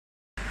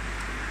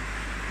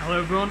Hello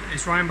everyone,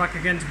 it's Ryan back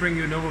again to bring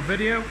you another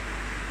video.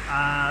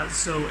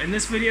 So in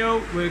this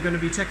video we're going to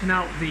be checking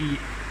out the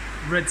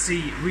Red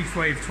Sea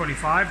Reefwave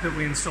 25 that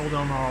we installed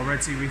on our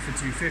Red Sea Reefer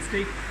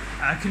 250.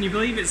 Can you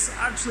believe it's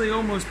actually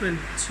almost been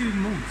 2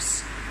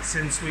 months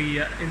since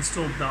we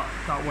installed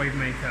that wave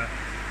maker?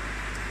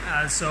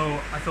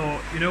 So I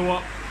thought, you know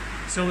what,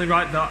 it's only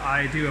right that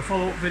I do a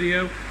follow-up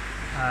video,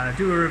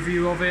 do a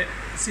review of it,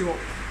 see what,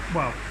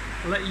 well,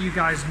 let you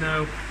guys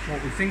know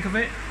what we think of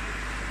it.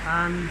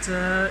 And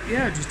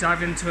yeah, just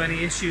dive into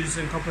any issues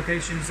and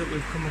complications that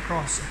we've come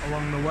across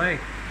along the way.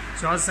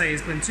 So as I say,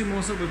 it's been 2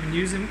 months that we've been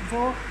using it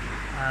for.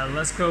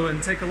 Let's go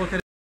and take a look at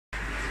it.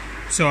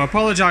 So I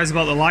apologise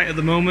about the light at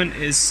the moment.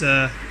 It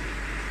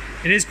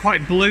is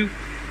quite blue.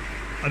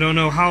 I don't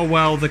know how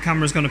well the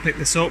camera's going to pick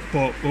this up,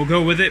 but we'll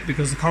go with it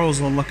because the corals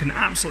are looking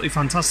absolutely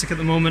fantastic at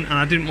the moment, and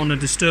I didn't want to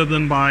disturb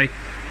them by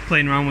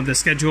playing around with the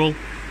schedule.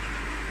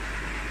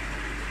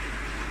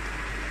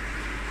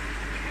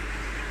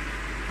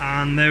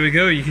 And there we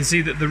go, you can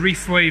see that the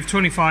Reefwave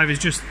 25 is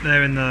just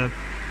there in the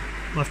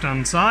left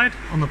hand side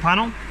on the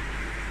panel.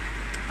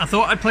 I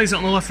thought I'd place it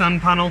on the left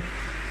hand panel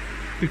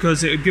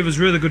because it would give us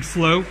really good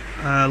flow,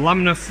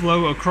 laminar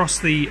flow across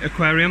the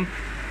aquarium.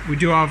 We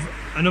do have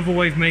another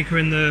wave maker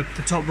in the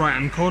top right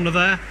hand corner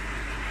there,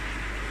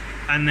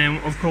 and then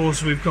of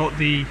course we've got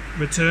the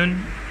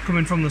return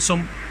coming from the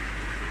sump,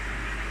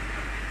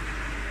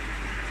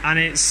 and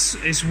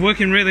it's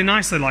working really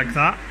nicely like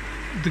that.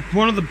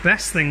 One of the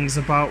best things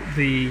about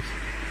the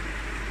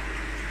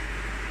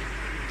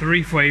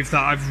Reefwave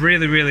that I've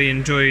really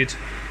enjoyed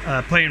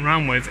playing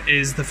around with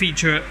is the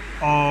feature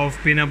of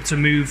being able to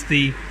move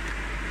the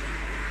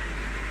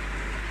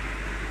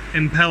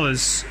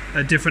impellers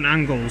at different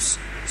angles.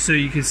 So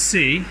you can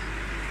see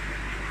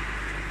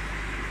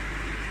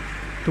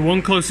the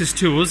one closest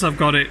to us, I've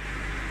got it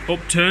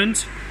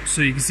upturned,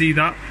 so you can see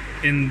that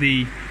in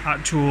the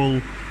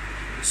actual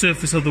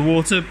surface of the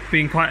water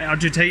being quite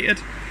agitated.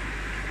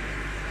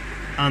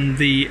 And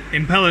the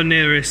impeller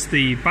nearest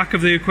the back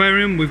of the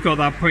aquarium, we've got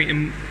that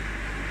pointing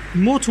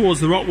more towards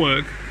the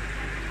rockwork.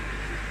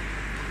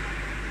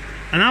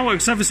 And that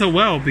works ever so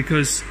well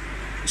because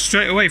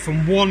straight away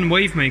from one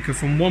wave maker,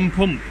 from one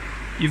pump,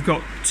 you've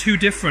got 2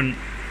 different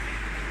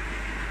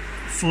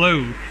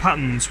flow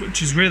patterns,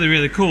 which is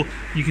really cool.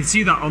 You can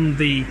see that on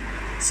the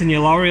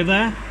Signalaria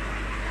there.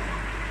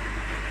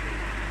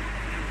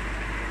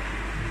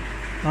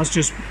 That's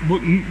just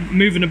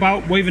moving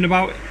about, waving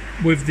about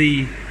with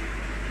the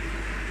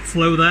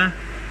flow there.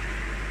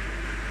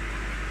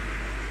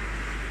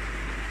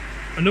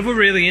 Another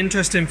really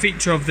interesting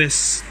feature of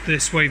this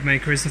wave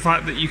maker is the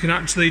fact that you can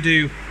actually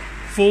do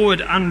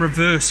forward and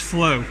reverse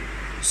flow.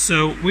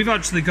 So we've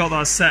actually got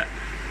that set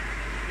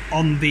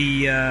on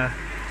the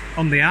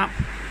app,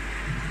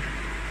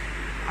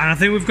 and I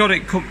think we've got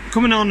it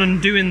coming on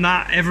and doing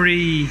that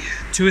every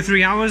 2 or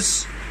 3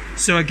 hours.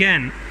 So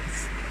again,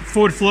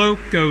 forward flow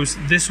goes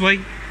this way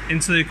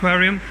into the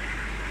aquarium.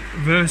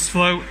 Reverse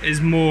flow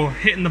is more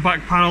hitting the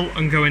back panel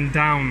and going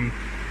down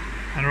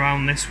and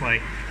around this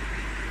way,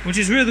 which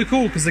is really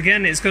cool because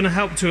again it's going to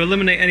help to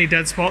eliminate any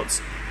dead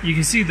spots. You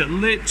can see that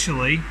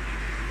literally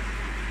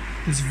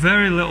there's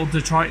very little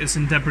detritus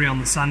and debris on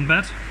the sand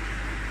bed.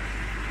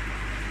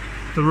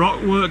 The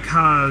rockwork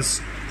has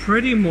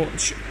pretty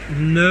much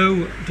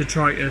no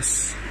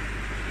detritus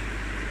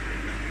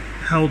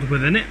held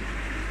within it.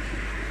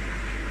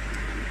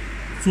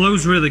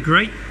 Flow's really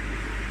great.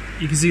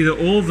 You can see that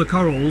all of the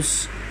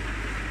corals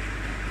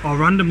are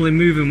randomly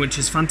moving, which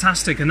is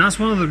fantastic, and that's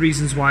one of the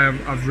reasons why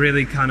I've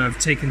really kind of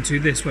taken to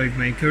this wave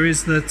maker,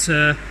 is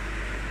that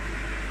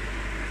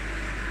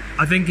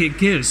I think it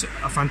gives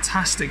a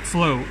fantastic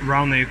flow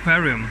around the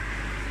aquarium.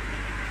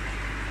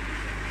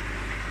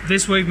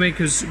 This wave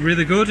maker's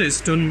really good. It's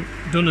done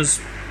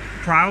us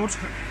proud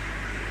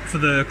for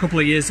the couple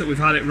of years that we've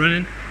had it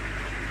running.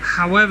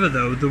 However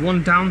though, the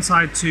one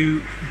downside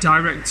to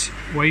direct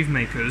wave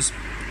makers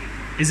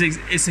is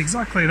it's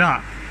exactly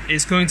that.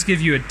 It's going to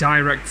give you a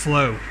direct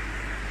flow,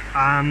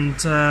 and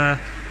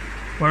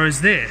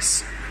whereas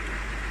this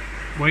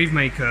wave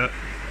maker,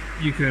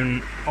 you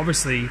can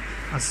obviously,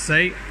 as I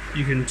say,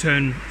 you can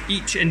turn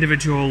each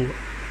individual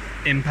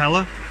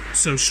impeller,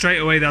 so straight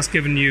away that's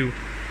giving you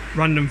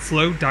random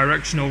flow,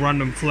 directional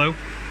random flow.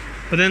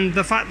 But then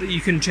the fact that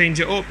you can change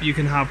it up, you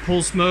can have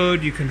pulse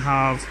mode, you can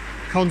have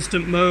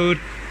constant mode,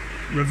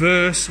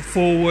 reverse,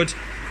 forward,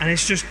 and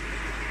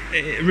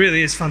it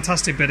really is a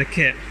fantastic bit of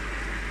kit.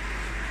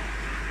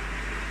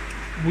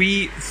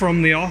 We,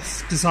 from the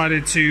off,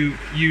 decided to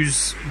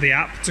use the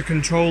app to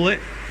control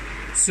it,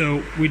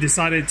 so we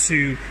decided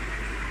to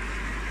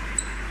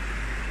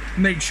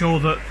make sure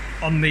that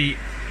on the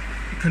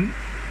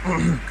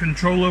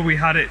controller we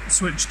had it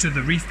switched to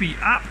the ReefBeat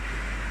app.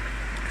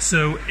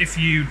 So if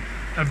you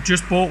have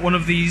just bought one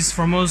of these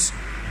from us,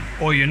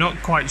 or you're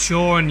not quite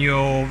sure and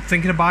you're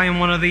thinking of buying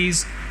one of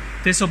these,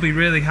 this will be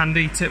really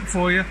handy tip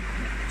for you.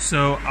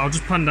 So I'll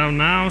just pan down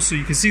now so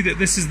you can see that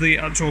this is the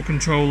actual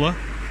controller.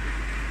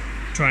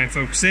 Try and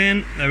focus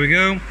in, there we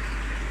go.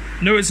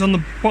 Notice on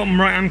the bottom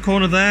right hand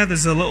corner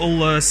there's a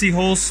little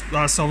seahorse.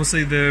 That's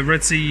obviously the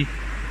Red Sea...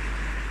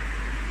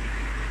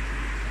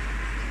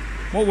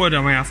 What word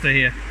am I after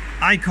here?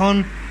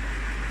 Icon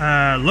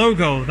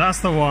logo, that's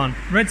the one.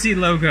 Red Sea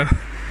logo.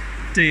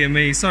 Dear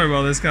me, sorry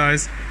about this,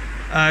 guys.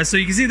 So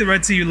you can see the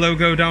Red Sea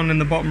logo down in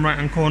the bottom right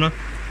hand corner,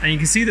 and you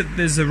can see that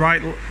there's a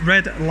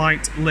red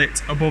light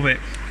lit above it.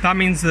 That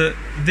means that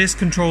this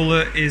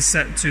controller is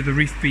set to the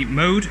reef beat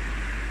mode,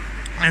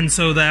 and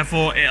so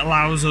therefore it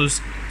allows us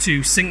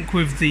to sync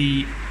with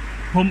the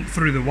pump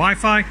through the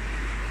Wi-Fi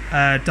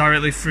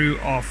directly through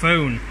our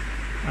phone.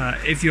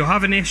 If you're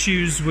having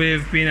issues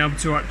with being able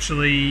to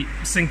actually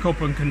sync up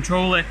and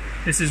control it,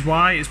 this is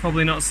why it's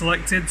probably not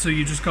selected. So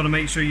you just got to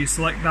make sure you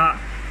select that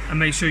and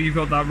make sure you've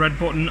got that red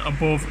button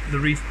above the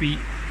Reef Beat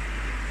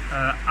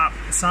app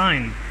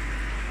sign,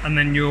 and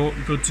then you're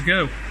good to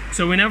go.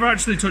 So we never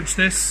actually touch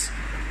this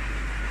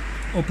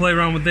or play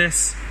around with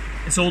this.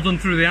 It's all done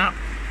through the app.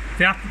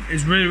 The app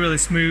is really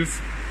smooth.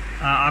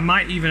 I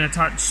might even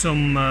attach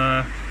some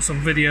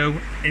video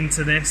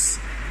into this.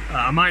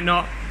 I might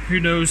not. Who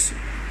knows?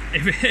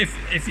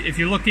 If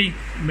you're lucky,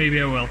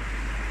 maybe I will.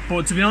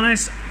 But to be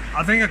honest,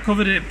 I think I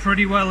covered it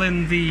pretty well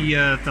in the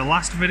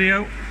last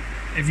video.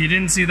 If you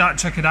didn't see that,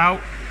 check it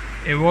out.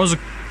 It was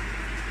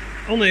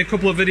only a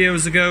couple of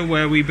videos ago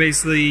where we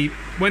basically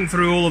went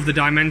through all of the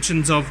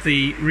dimensions of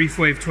the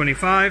Reefwave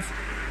 25,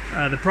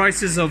 the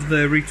prices of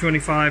the Reef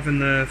 25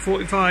 and the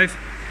 45,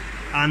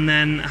 and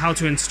then how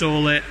to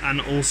install it,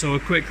 and also a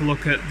quick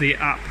look at the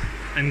app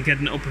and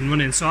getting it up and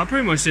running. So I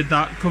pretty much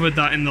covered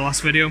that in the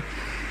last video.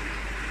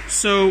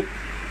 So,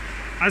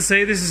 as I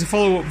say, this is a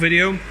follow-up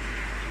video.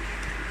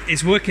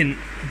 It's working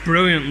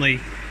brilliantly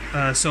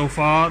so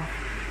far.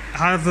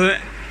 Have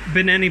there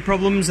been any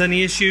problems,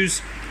 any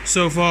issues?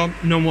 So far,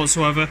 none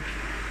whatsoever.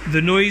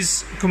 The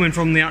noise coming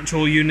from the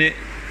actual unit,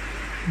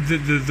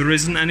 there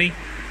isn't any.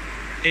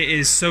 It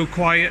is so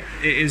quiet.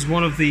 It is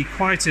one of the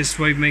quietest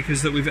wave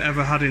makers that we've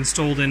ever had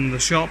installed in the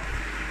shop,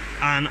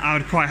 and I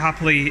would quite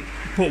happily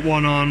put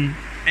one on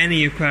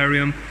any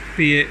aquarium,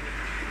 be it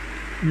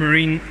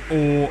marine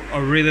or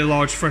a really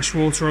large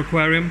freshwater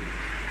aquarium.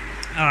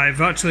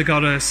 I've actually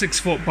got a 6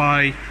 foot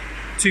by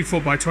 2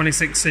 foot by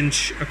 26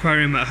 inch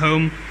aquarium at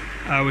home,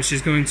 which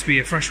is going to be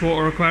a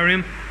freshwater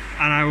aquarium,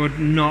 and I would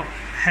not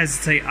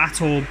hesitate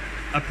at all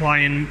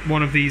applying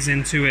one of these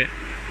into it,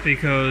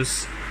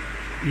 because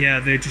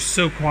yeah, they're just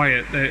so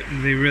quiet.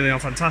 They really are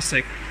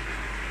fantastic.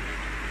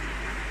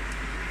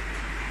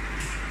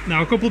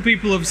 Now, a couple of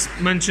people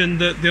have mentioned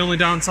that the only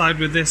downside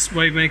with this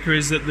wave maker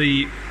is that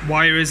the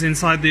wire is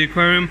inside the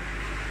aquarium.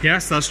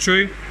 Yes, that's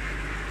true.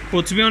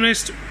 But to be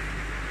honest,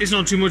 it's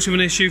not too much of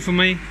an issue for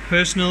me,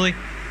 personally.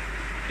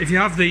 If you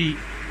have the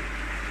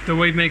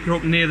wave maker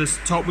up near the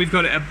top, we've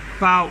got it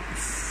about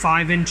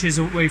 5 inches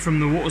away from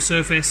the water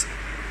surface.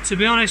 To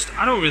be honest,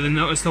 I don't really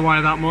notice the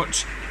wire that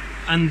much.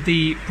 And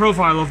the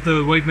profile of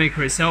the wave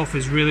maker itself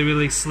is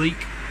really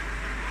sleek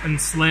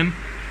and slim.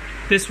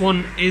 This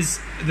one is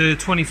the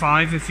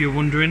 25, if you're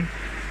wondering,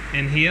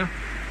 in here.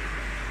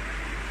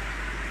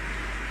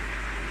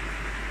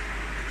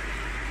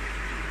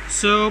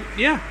 So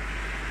yeah,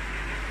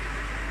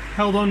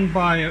 held on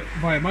by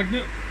a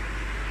magnet.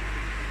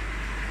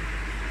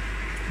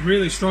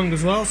 Really strong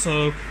as well,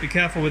 so be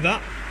careful with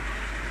that.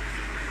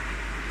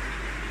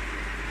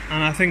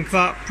 And I think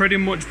that pretty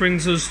much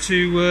brings us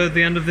to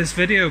the end of this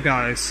video,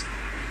 guys.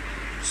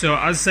 So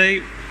as I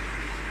say,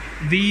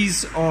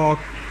 these are,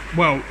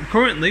 well,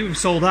 currently we've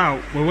sold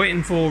out. We're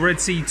waiting for Red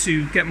Sea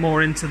to get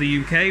more into the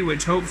UK,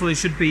 which hopefully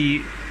should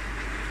be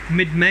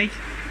mid-May.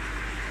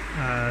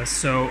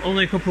 So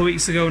only a couple of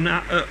weeks ago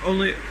now.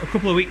 Only a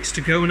couple of weeks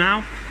to go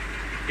now.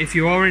 If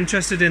you are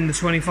interested in the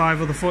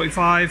 25 or the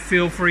 45,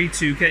 feel free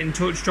to get in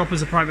touch. Drop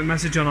us a private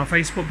message on our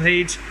Facebook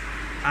page,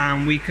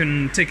 and we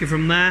can take it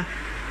from there.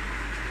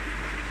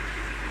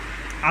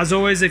 As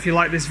always, if you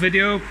like this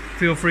video,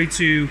 feel free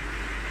to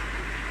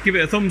give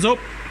it a thumbs up.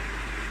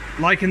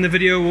 Liking the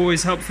video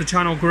always helps the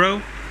channel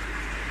grow.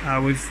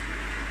 We've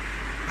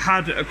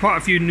had quite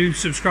a few new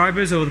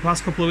subscribers over the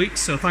past couple of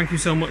weeks, so thank you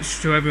so much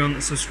to everyone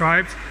that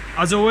subscribed.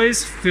 As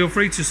always, feel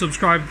free to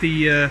subscribe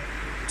to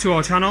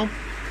our channel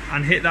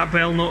and hit that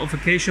bell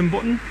notification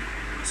button,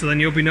 so then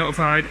you'll be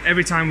notified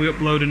every time we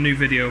upload a new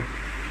video.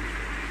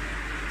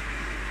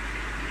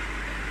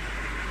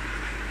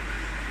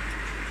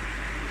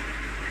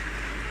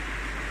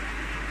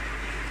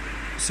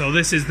 So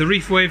this is the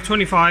Reefwave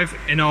 25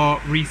 in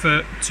our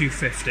Reefer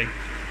 250.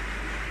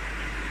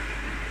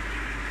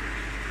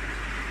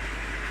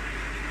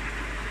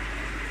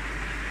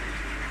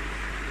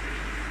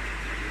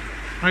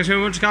 Thanks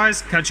very much,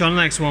 guys. Catch you on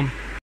the next one.